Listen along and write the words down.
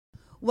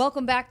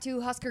Welcome back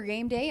to Husker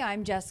Game Day.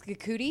 I'm Jessica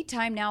Coody.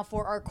 Time now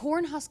for our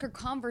Cornhusker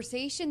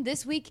conversation.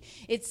 This week,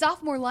 it's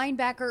sophomore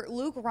linebacker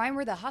Luke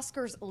Reimer, the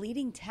Huskers'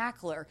 leading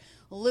tackler.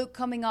 Luke,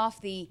 coming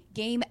off the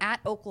game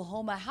at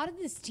Oklahoma, how did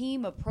this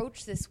team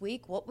approach this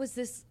week? What was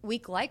this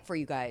week like for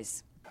you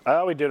guys? I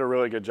thought we did a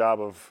really good job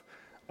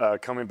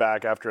of coming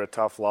back after a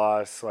tough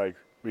loss.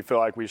 We feel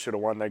like we should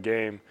have won that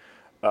game,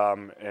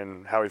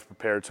 and how we've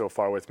prepared so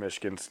far with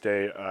Michigan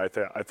State. I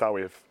thought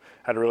we've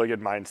had a really good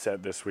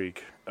mindset this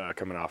week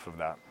coming off of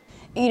that.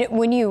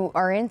 When you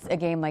are in a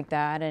game like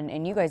that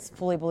and you guys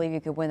fully believe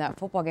you could win that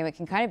football game, it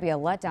can kind of be a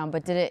letdown,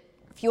 but did it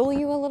fuel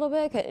you a little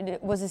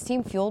bit? Was this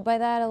team fueled by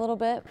that a little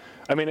bit?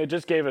 I mean, it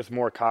just gave us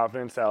more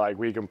confidence that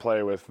we can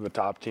play with the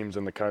top teams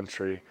in the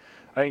country.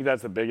 I think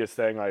that's the biggest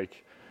thing.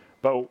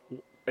 But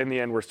in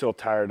the end, we're still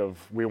tired of,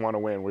 we want to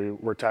win.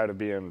 We're tired of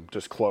being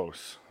just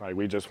close.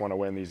 We just want to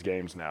win these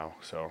games now.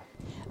 So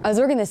I was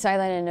working the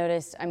sideline and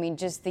noticed,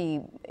 just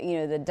the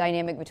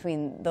dynamic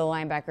between the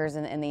linebackers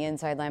and the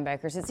inside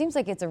linebackers. It seems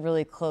like it's a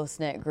really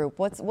close-knit group.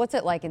 What's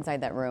it like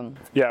inside that room?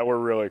 Yeah, we're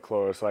really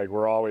close.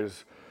 We're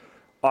always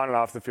on and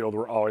off the field.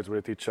 We're always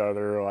with each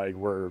other.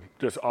 We're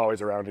just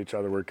always around each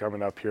other. We're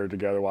coming up here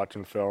together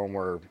watching film.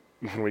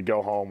 When we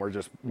go home, we're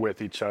just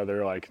with each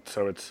other.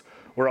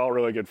 We're all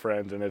really good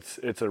friends, and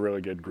it's a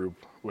really good group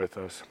with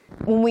us.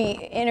 When we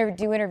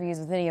do interviews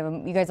with any of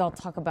them, you guys all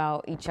talk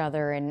about each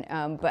other,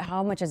 but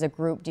how much as a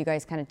group do you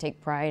guys kind of take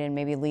pride in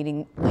maybe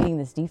leading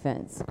this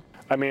defense?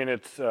 I mean,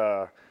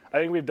 I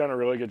think we've done a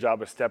really good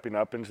job of stepping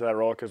up into that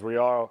role because we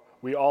all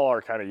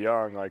are kind of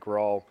young. We're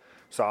all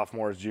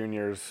sophomores,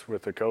 juniors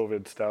with the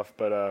COVID stuff,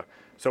 but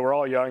so we're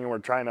all young and we're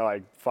trying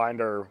to find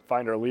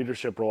our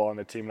leadership role on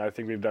the team. And I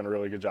think we've done a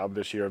really good job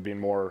this year of being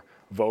more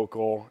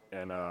vocal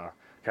and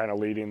kind of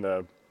leading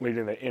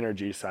the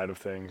energy side of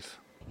things.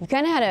 You've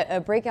kind of had a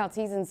breakout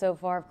season so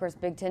far. Of course,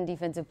 Big Ten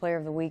Defensive Player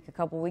of the Week a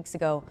couple weeks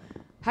ago.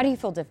 How do you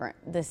feel different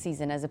this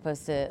season as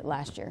opposed to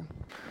last year?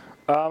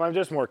 I'm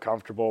just more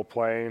comfortable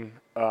playing,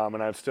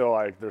 and I'm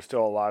still there's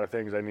still a lot of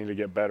things I need to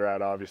get better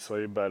at,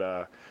 obviously, but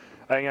I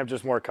think I'm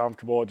just more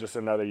comfortable. Just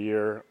another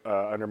year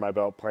under my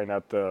belt playing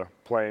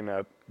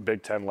at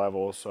Big Ten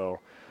level. So,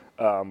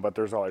 but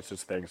there's always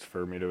just things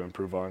for me to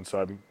improve on.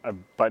 So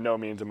I'm by no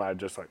means am I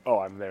just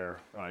I'm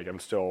there. I'm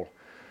still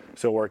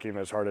working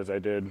as hard as I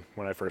did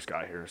when I first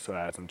got here. So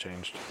that hasn't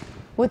changed.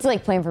 What's it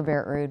like playing for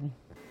Barrett Ruud?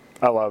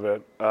 I love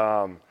it.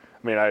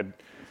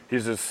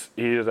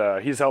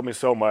 He's helped me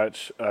so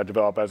much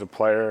develop as a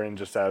player and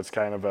just as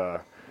kind of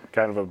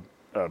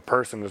a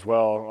person as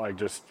well.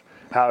 Just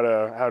how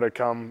to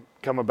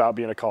come about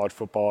being a college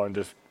football and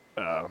just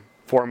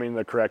forming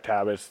the correct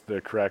habits,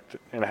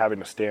 and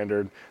having a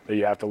standard that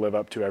you have to live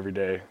up to every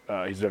day.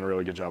 He's done a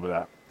really good job of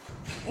that.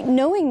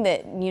 Knowing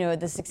that,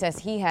 the success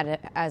he had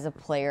as a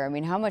player,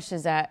 how much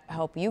does that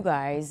help you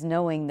guys,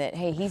 knowing that,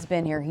 hey, he's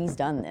been here, he's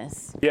done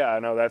this? Yeah, I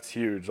know that's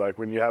huge.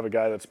 When you have a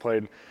guy that's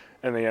played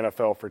in the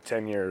NFL for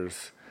 10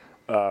 years,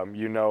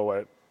 he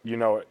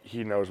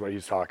knows what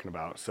he's talking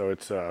about. So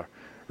it's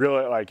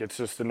really it's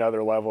just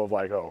another level of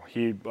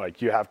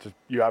you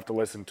have to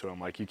listen to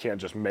him. You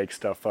can't just make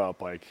stuff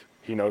up.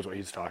 He knows what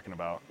he's talking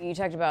about. You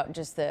talked about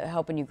just the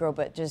helping you grow,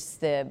 but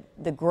just the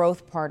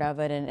growth part of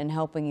it and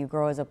helping you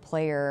grow as a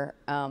player.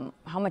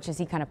 How much has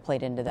he kind of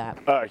played into that?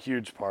 A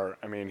huge part.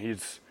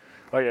 He's,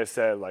 like I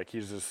said,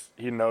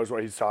 he knows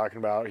what he's talking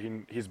about.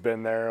 He's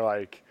been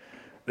there.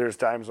 There's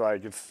times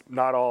it's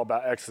not all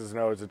about X's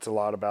and O's. It's a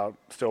lot about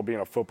still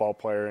being a football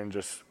player and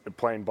just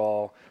playing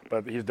ball.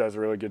 But he does a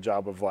really good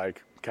job of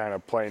kind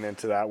of playing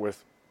into that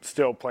with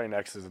still playing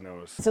X's and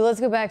O's. So let's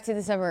go back to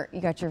the summer.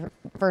 You got your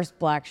first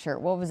black shirt.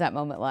 What was that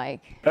moment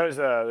like? It was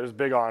a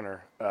big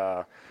honor.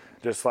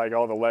 Just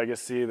all the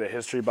legacy, the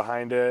history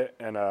behind it,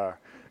 and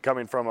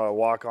coming from a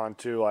walk-on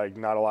too.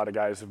 Not a lot of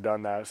guys have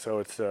done that, so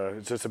it's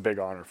just a big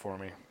honor for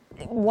me.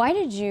 Why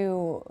did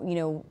you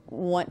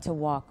want to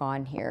walk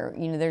on here?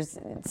 There's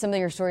some of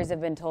your stories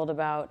have been told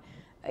about,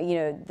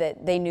 that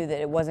they knew that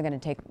it wasn't going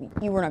to take,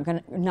 you were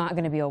not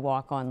going to be a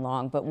walk-on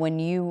long. But when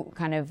you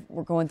kind of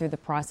were going through the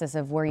process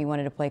of where you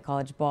wanted to play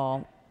college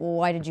ball,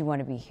 why did you want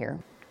to be here?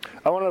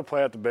 I wanted to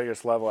play at the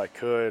biggest level I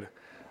could,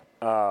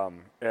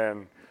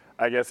 and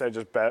I guess I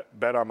just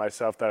bet on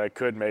myself that I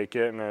could make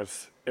it.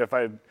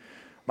 And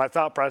my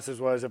thought process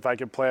was if I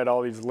could play at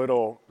all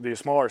these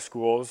smaller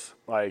schools,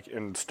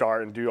 and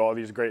start and do all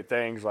these great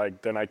things,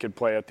 then I could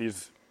play at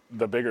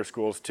the bigger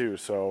schools too.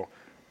 So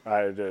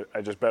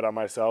I just bet on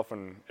myself,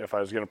 and if I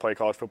was going to play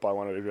college football,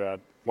 I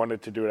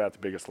wanted to do it at the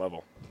biggest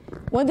level.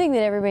 One thing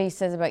that everybody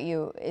says about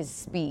you is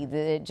speed,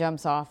 that it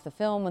jumps off the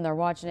film when they're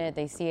watching it,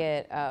 they see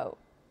it.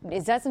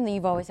 Is that something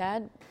you've always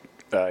had?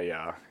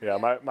 Yeah.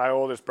 My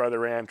oldest brother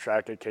ran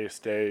track at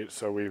K-State,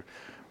 so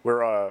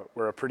we're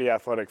a pretty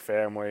athletic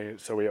family.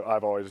 So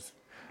I've always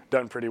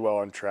done pretty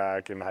well in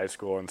track in high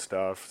school and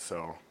stuff.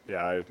 So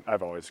yeah,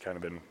 I've always kind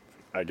of been,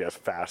 I guess,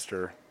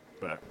 faster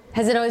But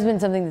has it always been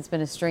something that's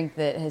been a strength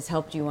that has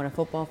helped you on a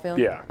football field?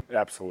 yeah,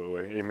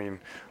 absolutely. I mean,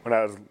 when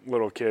I was a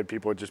little kid,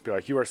 people would just be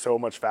like, "You are so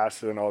much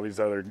faster than all these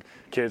other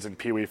kids in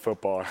Pee Wee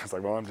football." And I was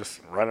like, "Well, I'm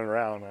just running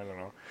around. I don't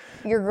know."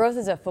 Your growth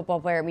as a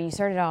football player, I mean, you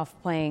started off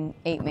playing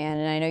 8-man,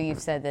 and I know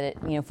you've said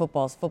that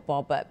football is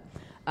football, but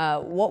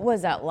what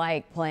was that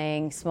like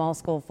playing small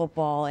school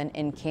football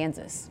in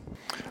Kansas?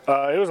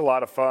 It was a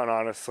lot of fun,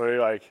 honestly.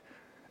 Like,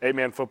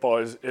 8-man football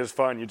is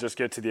fun. You just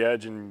get to the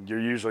edge and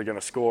you're usually going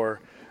to score.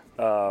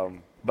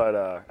 But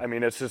I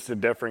mean, it's just a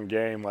different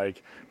game.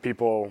 Like,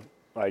 people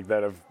like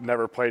that have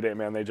never played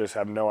 8-man, they just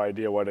have no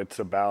idea what it's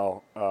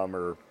about,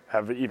 or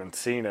have even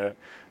seen it.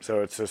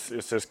 So it's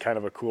just kind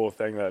of a cool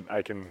thing that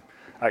I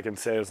can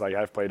say is like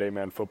I've played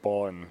 8-man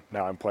football and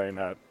now I'm playing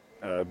at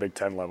Big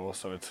Ten level,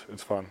 so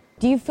it's fun.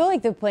 Do you feel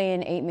like the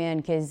playing 8-man,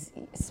 because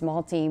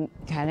small team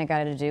kind of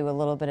got to do a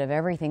little bit of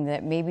everything,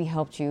 that maybe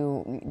helped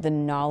you the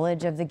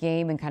knowledge of the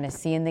game and kind of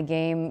seeing the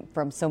game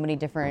from so many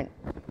different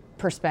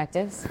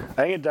perspectives? I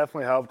think it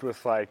definitely helped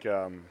with like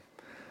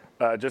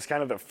just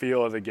kind of the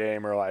feel of the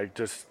game, or like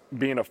just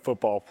being a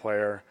football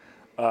player,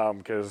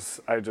 because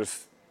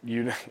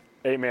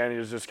 8-man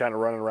is just kind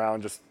of running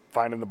around, just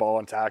finding the ball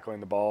and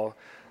tackling the ball.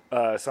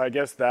 So I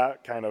guess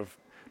that kind of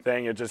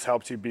thing, it just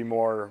helps you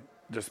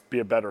be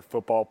a better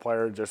football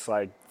player, just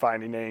like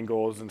finding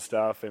angles and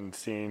stuff and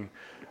seeing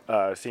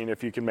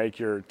if you can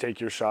take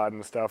your shot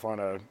and stuff on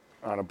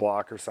a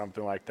block or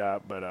something like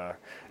that. But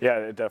yeah,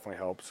 it definitely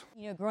helps.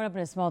 Growing up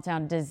in a small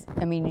town,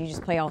 you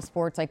just play all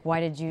sports? Like, why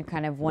did you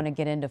kind of want to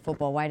get into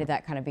football? Why did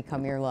that kind of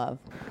become your love?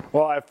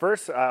 Well, at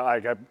first,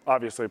 I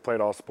obviously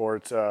played all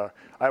sports.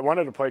 I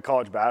wanted to play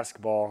college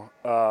basketball,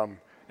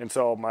 and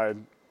so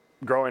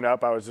growing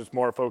up, I was just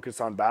more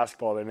focused on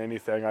basketball than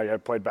anything. I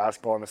played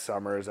basketball in the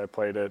summers. I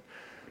played it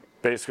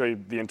basically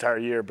the entire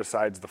year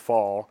besides the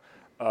fall,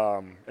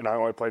 and I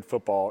only played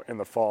football in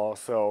the fall.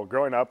 So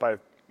growing up, I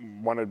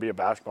wanted to be a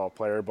basketball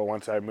player, but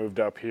once I moved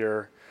up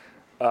here,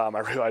 I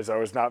realized I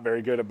was not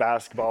very good at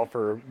basketball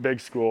for big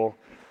school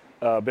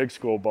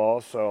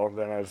ball. So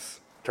then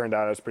turned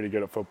out I was pretty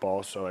good at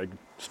football, so I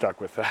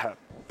stuck with that.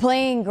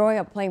 Growing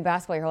up playing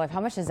basketball your whole life, how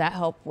much does that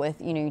help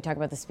with, you talk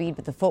about the speed,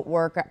 but the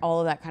footwork,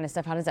 all of that kind of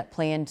stuff, how does that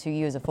play into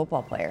you as a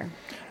football player?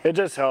 It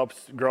just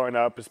helps growing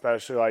up,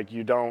 especially like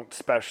you don't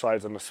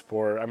specialize in the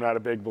sport. I'm not a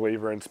big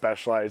believer in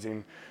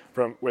specializing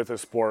with a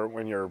sport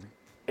when you're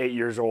 8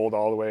 years old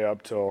all the way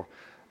up till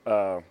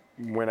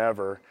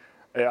whenever.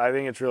 I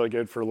think it's really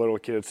good for little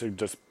kids to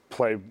just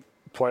play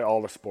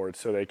all the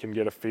sports so they can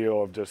get a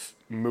feel of just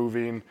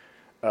moving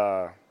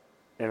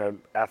in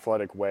an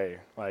athletic way.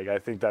 Like, I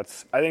think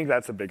that's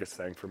the biggest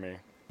thing for me.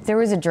 If there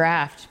was a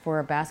draft for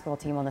a basketball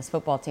team on this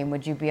football team,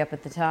 would you be up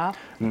at the top?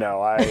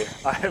 No,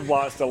 I've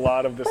lost a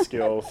lot of the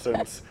skills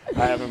since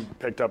I haven't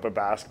picked up a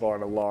basketball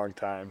in a long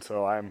time,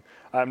 so I'm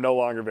no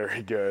longer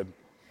very good.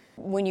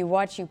 When you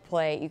watch you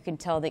play, you can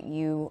tell that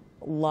you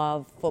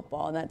love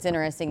football, and that's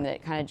interesting that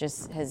it kind of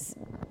just has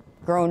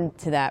grown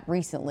to that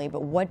recently.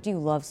 But what do you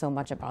love so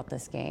much about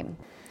this game?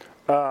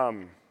 I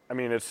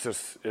mean, it's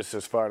just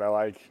fun.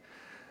 I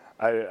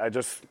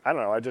don't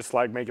know. I just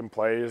like making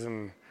plays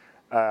and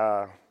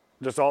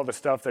just all the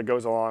stuff that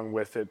goes along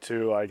with it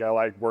too. Like, I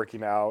like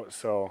working out,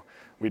 so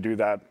we do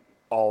that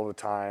all the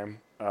time.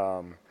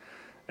 And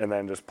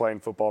then just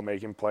playing football,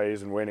 making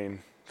plays and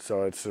winning.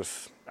 So it's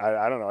just,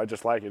 I don't know. I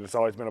just like it. It's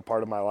always been a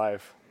part of my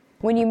life.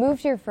 When you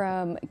moved here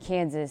from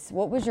Kansas,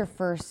 what was your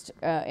first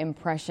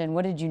impression?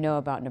 What did you know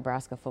about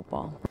Nebraska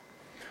football?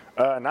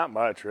 Not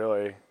much,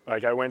 really.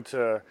 Like,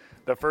 the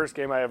first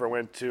game I ever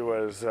went to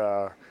was,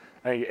 I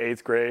think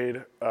 8th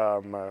grade.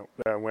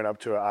 I went up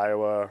to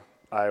an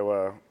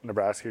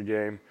Iowa-Nebraska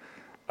game.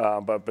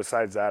 But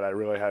besides that, I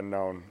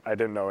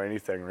didn't know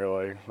anything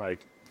really.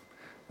 Like,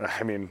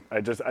 I mean,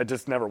 I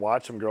just never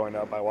watched them growing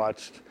up. I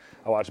watched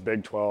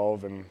Big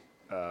 12 and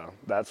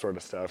that sort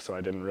of stuff, so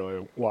I didn't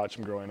really watch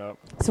them growing up.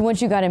 So once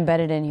you got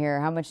embedded in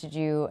here, how much did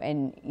you,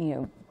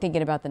 and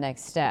thinking about the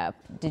next step,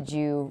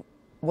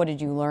 what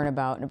did you learn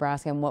about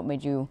Nebraska, and what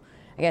made you,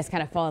 I guess,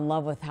 kind of fall in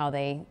love with how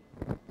they,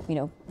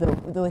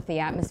 with the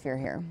atmosphere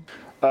here?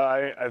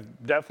 I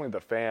definitely the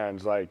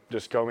fans, like,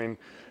 just coming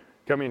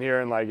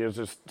here and like it was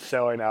just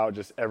selling out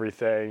just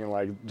everything, and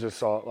like just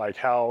saw like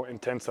how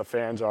intense the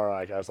fans are.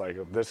 Like, I was like,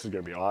 this is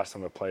gonna be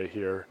awesome to play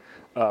here.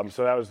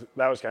 So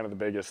that was kind of the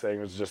biggest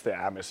thing, was just the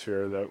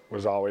atmosphere that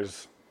was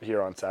always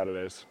here on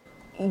Saturdays.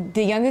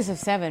 The youngest of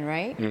 7,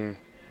 right?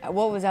 Mm-hmm.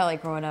 What was that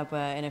like growing up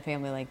in a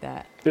family like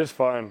that? It was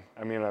fun.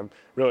 I mean, I'm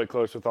really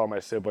close with all my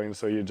siblings,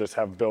 so you just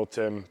have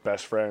built-in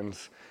best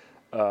friends.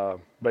 But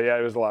yeah,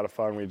 it was a lot of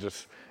fun.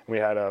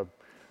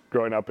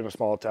 Growing up in a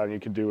small town,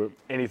 you could do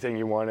anything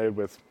you wanted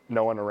with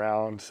no one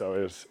around, so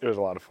it was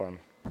a lot of fun.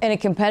 In a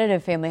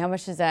competitive family, how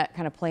much does that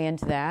kind of play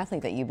into the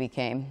athlete that you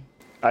became?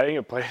 I think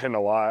it played in a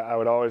lot. I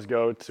would always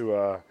go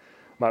to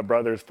my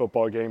brother's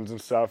football games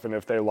and stuff, and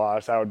if they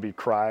lost, I would be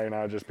crying.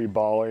 I would just be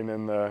bawling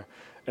in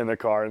the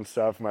car and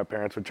stuff. My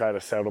parents would try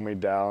to settle me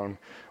down,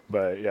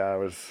 but yeah,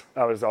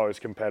 I was always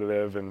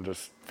competitive, and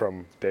just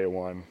from day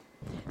one.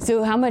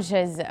 So how much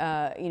does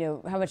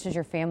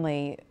your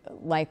family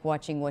like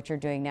watching what you're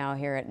doing now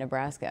here at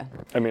Nebraska?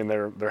 I mean,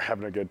 they're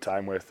having a good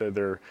time with it.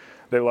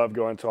 They love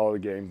going to all the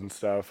games and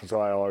stuff. So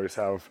I always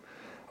have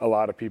a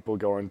lot of people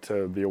going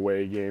to the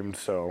away games.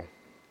 So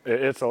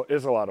it's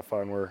a lot of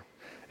fun.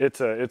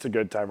 It's a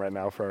good time right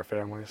now for our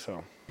family.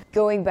 So.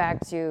 Going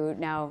back to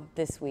now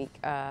this week,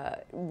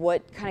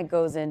 what kind of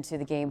goes into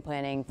the game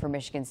planning for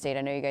Michigan State?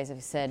 I know you guys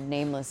have said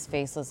nameless,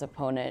 faceless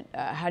opponent.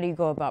 How do you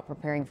go about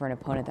preparing for an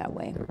opponent that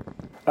way?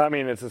 I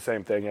mean, it's the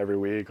same thing every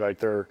week. Like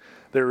they're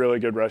really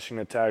good rushing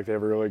attack. They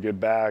have a really good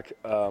back.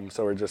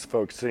 So we're just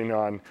focusing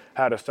on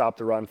how to stop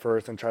the run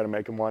first and try to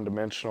make them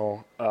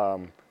one-dimensional.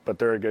 But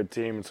they're a good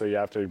team, and so you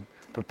have to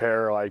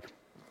prepare like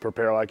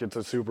it's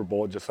a Super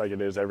Bowl, just like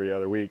it is every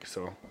other week.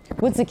 So.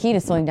 What's the key to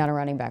slowing down a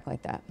running back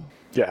like that?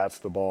 Yeah, that's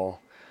the ball.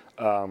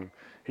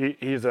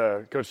 He's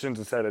Coach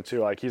Stinson said it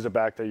too. Like he's a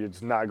back that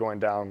he's not going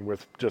down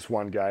with just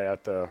one guy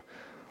at the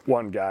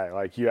one guy.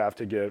 Like you have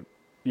to get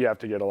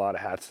a lot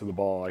of hats to the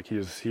ball. Like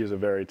he's a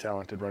very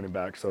talented running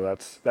back. So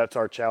that's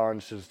our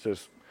challenge, is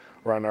just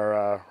run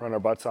our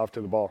butts off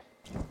to the ball.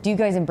 Do you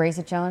guys embrace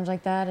a challenge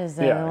like that as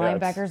the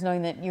linebackers,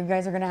 knowing that you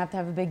guys are going to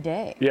have a big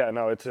day? Yeah,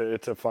 no,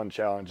 it's a fun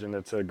challenge, and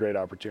it's a great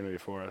opportunity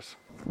for us.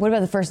 What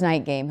about the first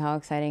night game? How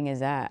exciting is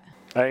that?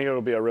 I think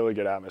it'll be a really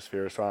good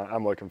atmosphere, so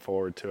I'm looking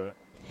forward to it.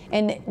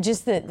 And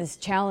just this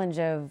challenge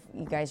of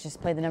you guys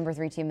just played the number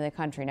 3 team in the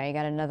country. Now you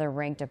got another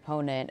ranked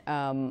opponent.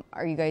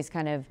 Are you guys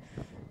kind of,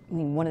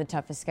 one of the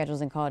toughest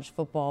schedules in college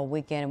football,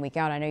 week in and week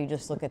out? I know you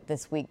just look at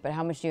this week, but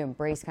how much do you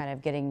embrace kind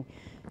of getting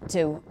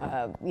to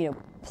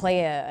play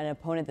an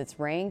opponent that's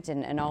ranked,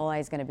 and all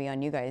eyes going to be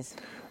on you guys?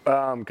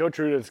 Coach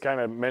Rude has kind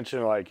of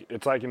mentioned, like,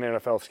 it's like an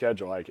NFL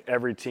schedule. Like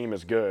every team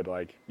is good.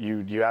 Like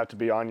you have to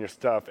be on your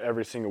stuff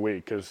every single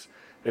week, because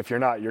if you're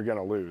not, you're going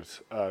to lose.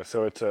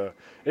 So it's a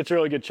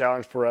really good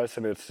challenge for us,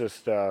 and it's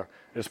just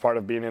it's part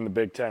of being in the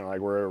Big Ten.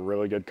 Like we're a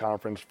really good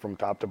conference from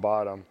top to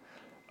bottom.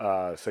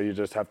 So you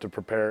just have to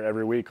prepare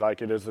every week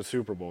like it is the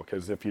Super Bowl,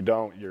 because if you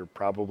don't, you're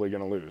probably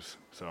going to lose.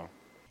 So.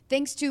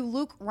 Thanks to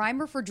Luke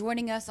Reimer for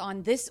joining us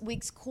on this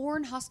week's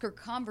Cornhusker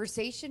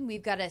Conversation.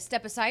 We've got to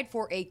step aside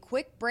for a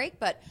quick break,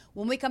 but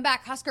when we come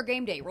back, Husker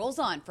Game Day rolls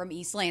on from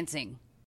East Lansing.